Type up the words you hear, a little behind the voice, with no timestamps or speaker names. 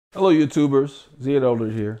Hello YouTubers,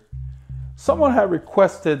 Eldred here. Someone had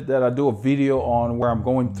requested that I do a video on where I'm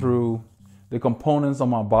going through the components on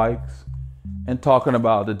my bikes and talking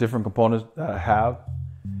about the different components that I have.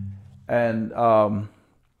 And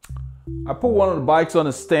I put one of the bikes on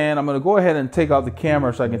a stand. I'm going to go ahead and take out the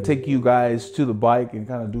camera so I can take you guys to the bike and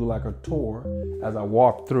kind of do like a tour as I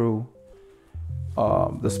walk through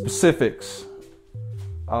the specifics.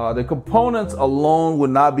 The components alone would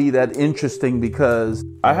not be that interesting because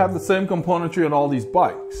I have the same componentry on all these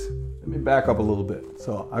bikes. Let me back up a little bit.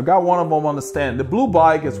 So I've got one of them on the stand. The blue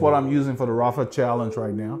bike is what I'm using for the Rafa challenge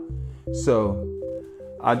right now. So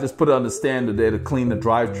I just put it on the stand today to clean the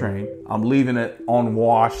drivetrain. I'm leaving it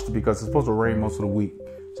unwashed because it's supposed to rain most of the week.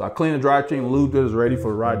 So I clean the drivetrain, lubed it, is ready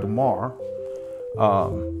for the ride tomorrow.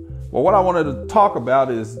 Well, what I wanted to talk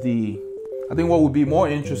about is I think what would be more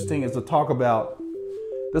interesting is to talk about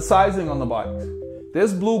the sizing on the bikes.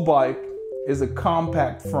 This blue bike is a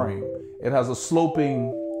compact frame. It has a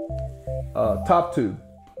sloping top tube.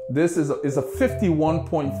 This is a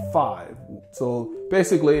 51.5. So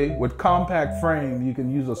basically with compact frame, you can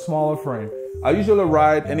use a smaller frame. I usually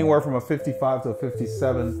ride anywhere from a 55 to a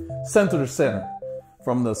 57 center to center.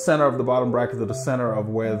 From the center of the bottom bracket to the center of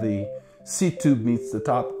where the seat tube meets the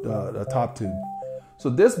top tube. So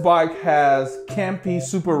this bike has Campy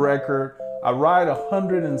Super Record. I ride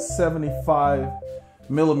 175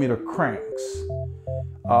 millimeter cranks.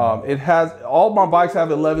 It has, all my bikes have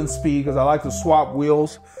 11 speed because I like to swap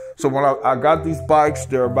wheels. So when I got these bikes,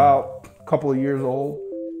 they're about a couple of years old.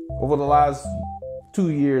 Over the last 2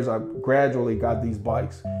 years, I gradually got these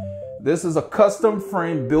bikes. This is a custom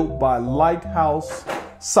frame built by Lighthouse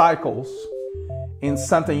Cyclist in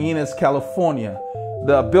Santa Ynez, California.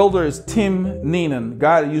 The builder is Tim Neenan,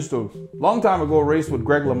 guy that used to, long time ago, race with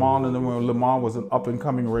Greg LeMond, and then when LeMond was an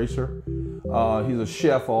up-and-coming racer. He's a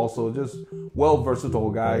chef also, just well-versatile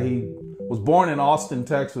guy. He was born in Austin,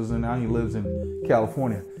 Texas, and now he lives in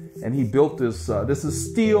California. And he built this, this is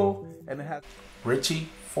steel, and it has Ritchie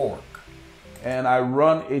fork. And I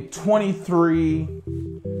run a 23,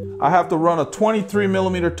 I have to run a 23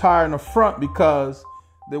 millimeter tire in the front because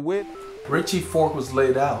the way Ritchie fork was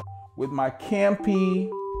laid out. With my Campy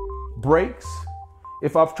brakes,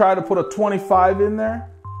 if I've tried to put a 25 in there,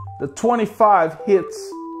 the 25 hits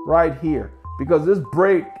right here because this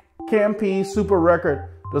brake, Campy Super Record,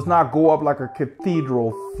 does not go up like a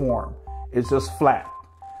cathedral form. It's just flat.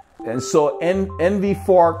 And so NV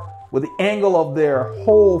fork, with the angle of their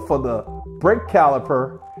hole for the brake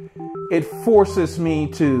caliper, it forces me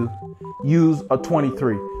to use a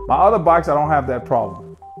 23. My other bikes, I don't have that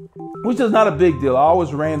problem, which is not a big deal. I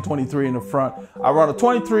always ran 23 in the front. I run a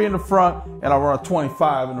 23 in the front and I run a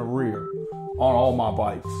 25 in the rear on all my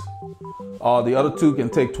bikes. The other two can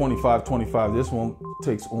take 25. This one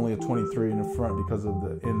takes only a 23 in the front because of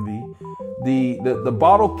the NV. The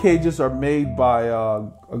bottle cages are made by a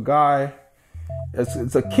guy.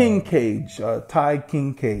 It's a king cage, a Thai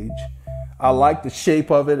king cage. I like the shape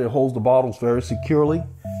of it. It holds the bottles very securely.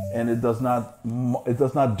 And it does not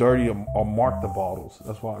dirty or mark the bottles.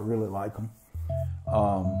 That's why I really like them.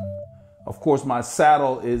 Of course, my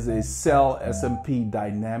saddle is a Cell SMP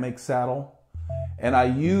dynamic saddle. And I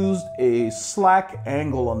used a slack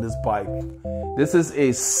angle on this bike. This is a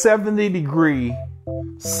 70-degree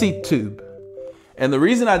seat tube. And the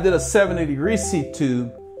reason I did a 70-degree seat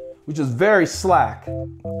tube, which is very slack,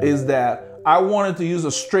 is that I wanted to use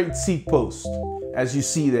a straight seat post, as you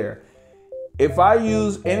see there. If I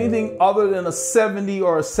use anything other than a 70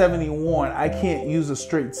 or a 71, I can't use a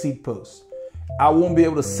straight seat post. I won't be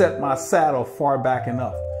able to set my saddle far back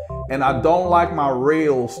enough. And I don't like my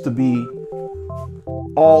rails to be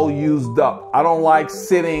all used up. I don't like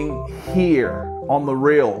sitting here on the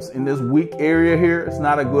rails in this weak area here. It's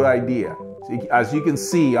not a good idea. As you can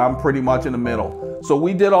see, I'm pretty much in the middle. So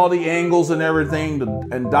we did all the angles and everything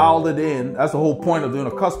and dialed it in. That's the whole point of doing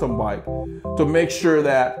a custom bike, to make sure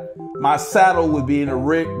that my saddle would be in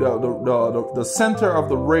the center of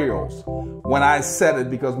the rails when I set it,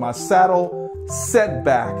 because my saddle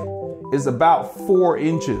setback is about 4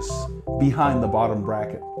 inches behind the bottom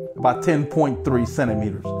bracket, about 10.3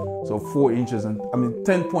 centimeters. So 4 inches, and I mean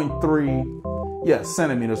 10.3, yeah,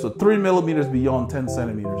 centimeters. So 3 millimeters beyond 10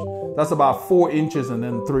 centimeters. That's about 4 inches and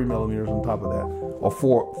then 3 millimeters on top of that, or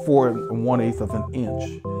 4 1/8 of an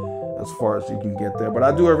inch as far as you can get there. But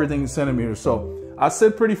I do everything in centimeters. So I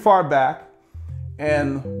sit pretty far back,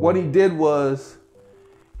 and what he did was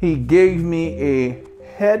he gave me a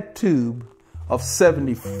head tube of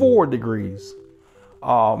 74 degrees.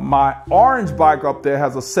 My orange bike up there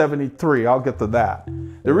has a 73. I'll get to that.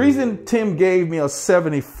 The reason Tim gave me a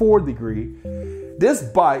 74 degree, This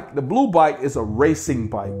bike, the blue bike, is a racing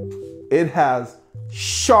bike. It has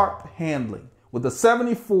sharp handling. With the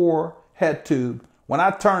 74 head tube, when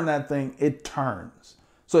I turn that thing, it turns.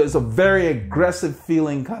 So it's a very aggressive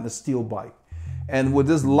feeling kind of steel bike. And with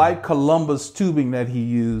this light Columbus tubing that he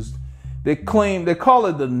used, they call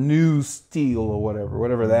it the new steel or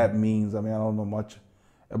whatever that means. I mean, I don't know much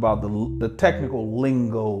about the technical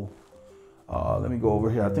lingo. Let me go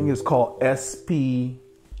over here. I think it's called SP,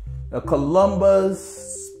 the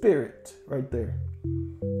Columbus Spirit, right there.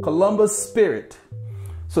 Columbus Spirit.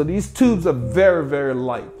 So these tubes are very, very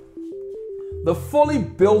light. The fully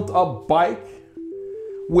built up bike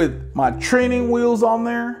with my training wheels on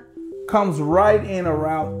there comes right in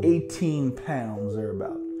around 18 pounds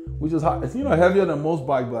thereabout, which is hot. It's, you know, heavier than most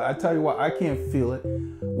bikes, but I tell you what, I can't feel it.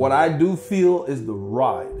 What I do feel is the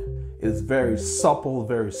ride. It's very supple,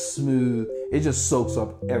 very smooth. It just soaks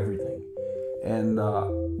up everything. And,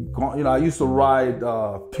 you know, I used to ride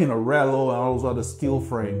Pinarello and all those other steel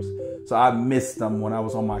frames. So I missed them when I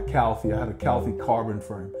was on my Calfee. I had a Calfee carbon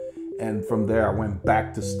frame. And from there, I went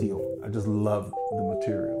back to steel. I just love the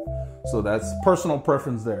material. So that's personal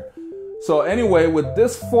preference there. So anyway, with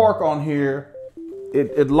this fork on here,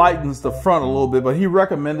 it lightens the front a little bit, but he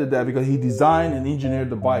recommended that because he designed and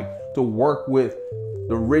engineered the bike to work with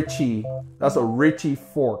the Ritchie. That's a Ritchie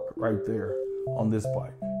fork right there on this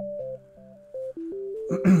bike.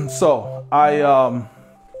 So I'm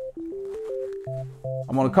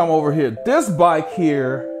gonna come over here. This bike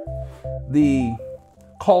here, the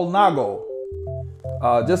Colnago,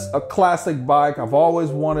 just a classic bike. I've always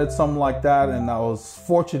wanted something like that, and I was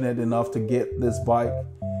fortunate enough to get this bike.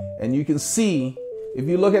 And you can see, if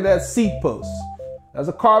you look at that seat post, that's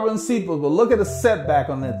a carbon seat post, but look at the setback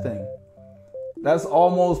on that thing. That's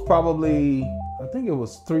almost probably, I think it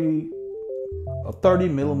was 30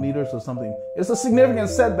 millimeters or something. It's a significant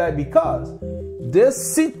setback because this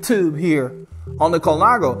seat tube here on the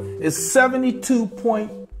Colnago is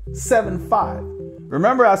 72.75.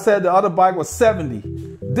 Remember I said the other bike was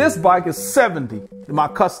 70. This bike is 70, my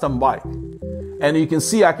custom bike. And you can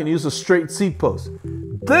see I can use a straight seat post.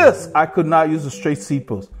 This, I could not use a straight seat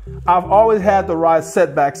post. I've always had to ride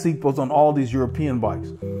setback seat posts on all these European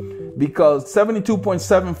bikes because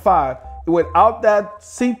 72.75, without that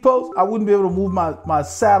seat post, I wouldn't be able to move my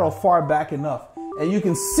saddle far back enough. And you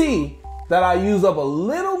can see that I use up a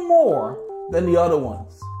little more than the other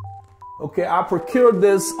ones. Okay, I procured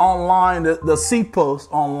this online, the seat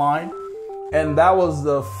post online, and that was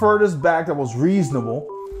the furthest back that was reasonable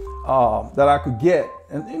that I could get.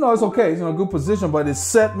 And you know, it's okay, it's in a good position, but it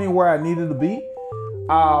set me where I needed to be.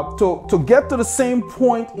 To get to the same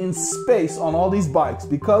point in space on all these bikes,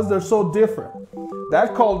 because they're so different.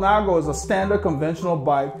 That Colnago is a standard conventional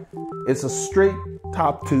bike. It's a straight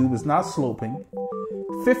top tube, it's not sloping.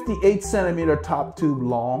 58 centimeter top tube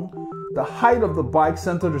long. The height of the bike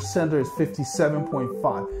center to center is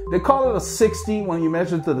 57.5. They call it a 60 when you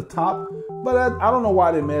measure to the top, but I don't know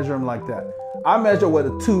why they measure them like that. I measure where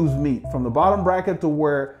the tubes meet, from the bottom bracket to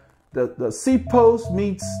where the seat post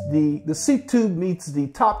meets the seat tube meets the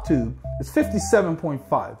top tube. It's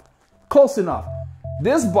 57.5. Close enough.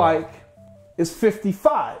 This bike is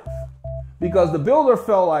 55 because the builder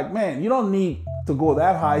felt like, man, you don't need to go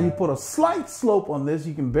that high. He put a slight slope on this.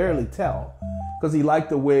 You can barely tell because he liked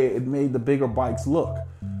the way it made the bigger bikes look.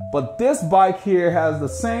 But this bike here has the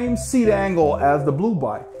same seat angle as the blue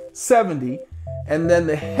bike, 70. And then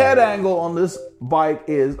the head angle on this bike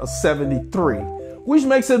is a 73, which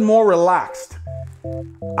makes it more relaxed.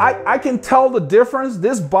 I can tell the difference.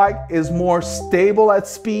 This bike is more stable at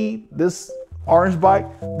speed, this orange bike.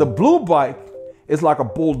 The blue bike is like a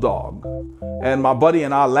bulldog. And my buddy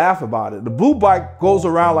and I laugh about it. The blue bike goes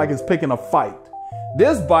around like it's picking a fight.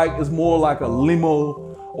 This bike is more like a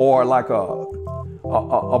limo or like a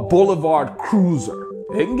boulevard cruiser.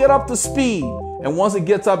 It can get up to speed. And once it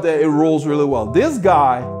gets up there, it rolls really well. This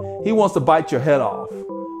guy, he wants to bite your head off.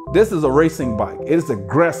 This is a racing bike. It is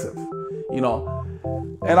aggressive, you know.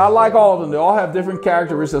 And I like all of them. They all have different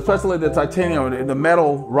characteristics, especially the titanium. The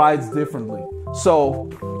metal rides differently. So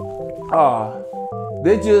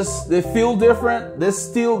they feel different. This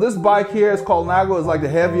bike here is called Nago. It's like the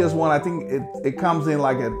heaviest one. I think it comes in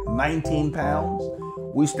like at 19 pounds.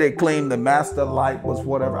 Which they claim the master light was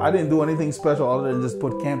whatever. I didn't do anything special other than just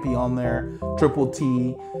put Campy on there, triple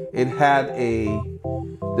T. It had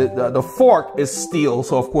the fork is steel,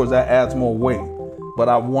 so of course that adds more weight. But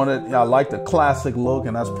I like the classic look,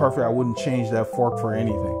 and that's perfect. I wouldn't change that fork for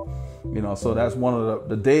anything. You know, so that's one of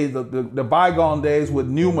the days, the bygone days with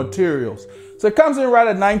new materials. So it comes in right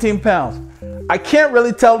at 19 pounds. I can't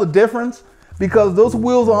really tell the difference because those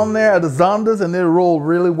wheels on there are the Zondas and they roll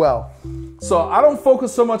really well. So I don't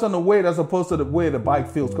focus so much on the weight as opposed to the way the bike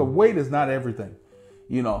feels, because weight is not everything.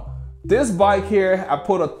 You know, this bike here, I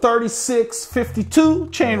put a 3652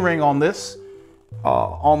 chainring on this,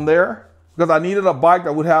 on there, because I needed a bike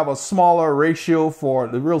that would have a smaller ratio for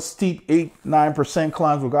the real steep 8-9%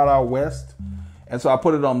 climbs we got out west. And so I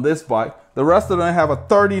put it on this bike. The rest of them have a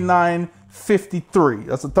 3953.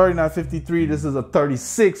 That's a 3953. This is a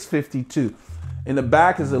 3652. In the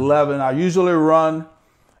back is 11. I usually run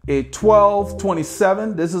a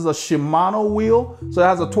 1227. This is a Shimano wheel, so it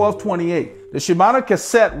has a 1228. The Shimano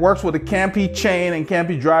cassette works with the Campy chain and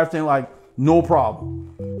Campy drivetrain like no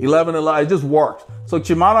problem. 11, it just works. So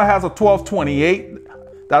Shimano has a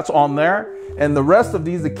 1228. That's on there. And the rest of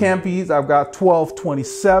these, the Campys, I've got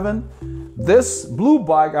 1227. This blue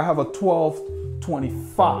bike, I have a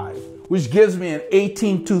 1225, which gives me an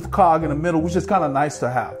 18 tooth cog in the middle, which is kind of nice to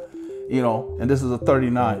have, you know, and this is a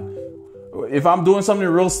 39. If I'm doing something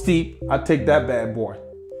real steep, I take that bad boy.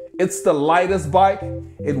 It's the lightest bike.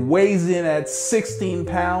 It weighs in at 16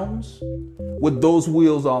 pounds with those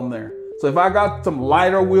wheels on there. So if I got some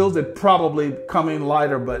lighter wheels, it'd probably come in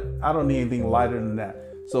lighter, but I don't need anything lighter than that.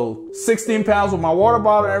 So 16 pounds with my water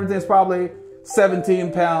bottle and everything's probably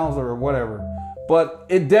 17 pounds or whatever. But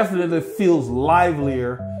it definitely feels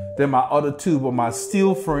livelier than my other two, but my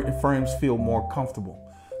steel frames feel more comfortable.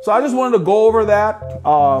 So I just wanted to go over that.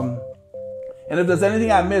 And if there's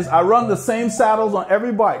anything I missed, I run the same saddles on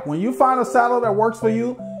every bike. When you find a saddle that works for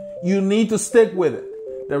you, you need to stick with it.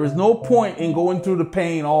 There is no point in going through the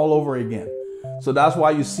pain all over again. So that's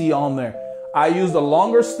why you see on there. I used a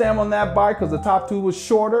longer stem on that bike because the top tube was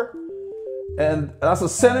shorter. And that's a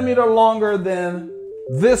centimeter longer than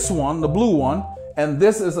this one, the blue one. And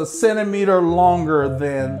this is a centimeter longer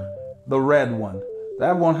than the red one.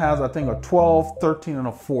 That one has, I think, a 12, 13, and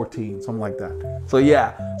a 14, something like that. So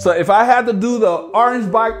yeah, so if I had to do the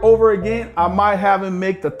orange bike over again, I might have him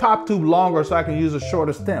make the top tube longer so I can use a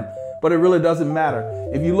shorter stem. But it really doesn't matter.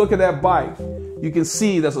 If you look at that bike, you can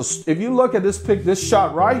see if you look at this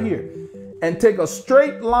shot right here, and take a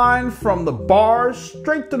straight line from the bars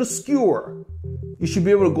straight to the skewer, you should be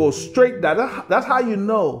able to go straight. That's how you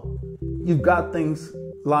know you've got things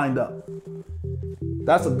lined up.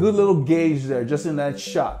 That's a good little gauge there, just in that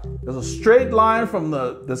shot. There's a straight line from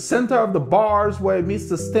the center of the bars where it meets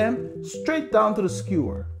the stem, straight down to the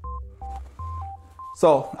skewer.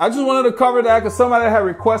 So I just wanted to cover that because somebody had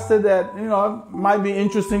requested that, you know, it might be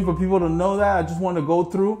interesting for people to know that. I just wanted to go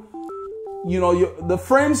through. You know, the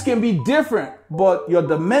frames can be different, but your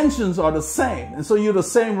dimensions are the same. And so you're the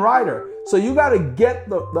same rider. So you got to get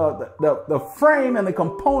the frame and the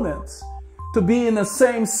components to be in the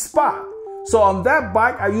same spot. So on that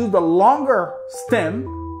bike, I used a longer stem.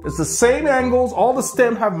 It's the same angles. All the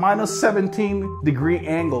stems have minus 17-degree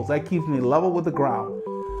angles. That keeps me level with the ground.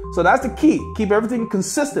 So that's the key. Keep everything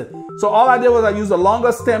consistent. So all I did was I used a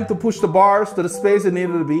longer stem to push the bars to the space it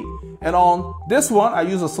needed to be. And on this one, I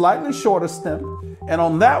use a slightly shorter stem. And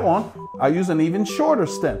on that one, I use an even shorter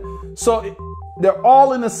stem. So they're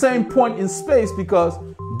all in the same point in space because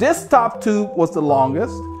this top tube was the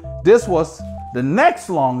longest. This was the next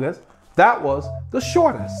longest. That was the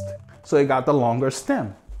shortest. So it got the longer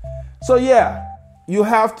stem. So yeah, you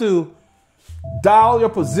have to dial your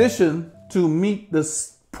position to meet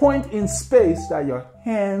this point in space that your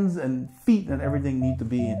hands and feet and everything need to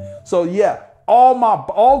be in. So yeah,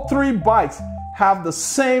 all three bikes have the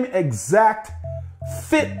same exact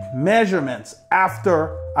fit measurements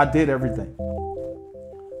after I did everything.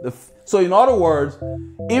 So in other words,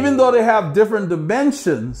 even though they have different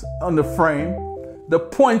dimensions on the frame, the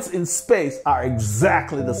points in space are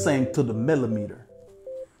exactly the same to the millimeter.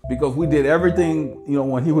 Because we did everything, you know,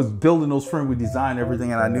 when he was building those frames, we designed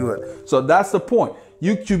everything and I knew it. So that's the point.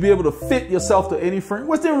 You should be able to fit yourself to any frame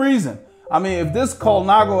within reason. I mean, if this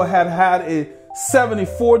Colnago had a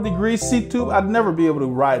 74-degree seat tube, I'd never be able to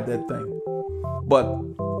ride that thing. But,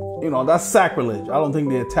 you know, that's sacrilege. I don't think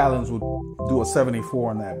the Italians would do a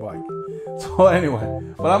 74 on that bike. So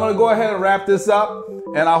anyway, but I'm going to go ahead and wrap this up.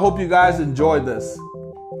 And I hope you guys enjoyed this.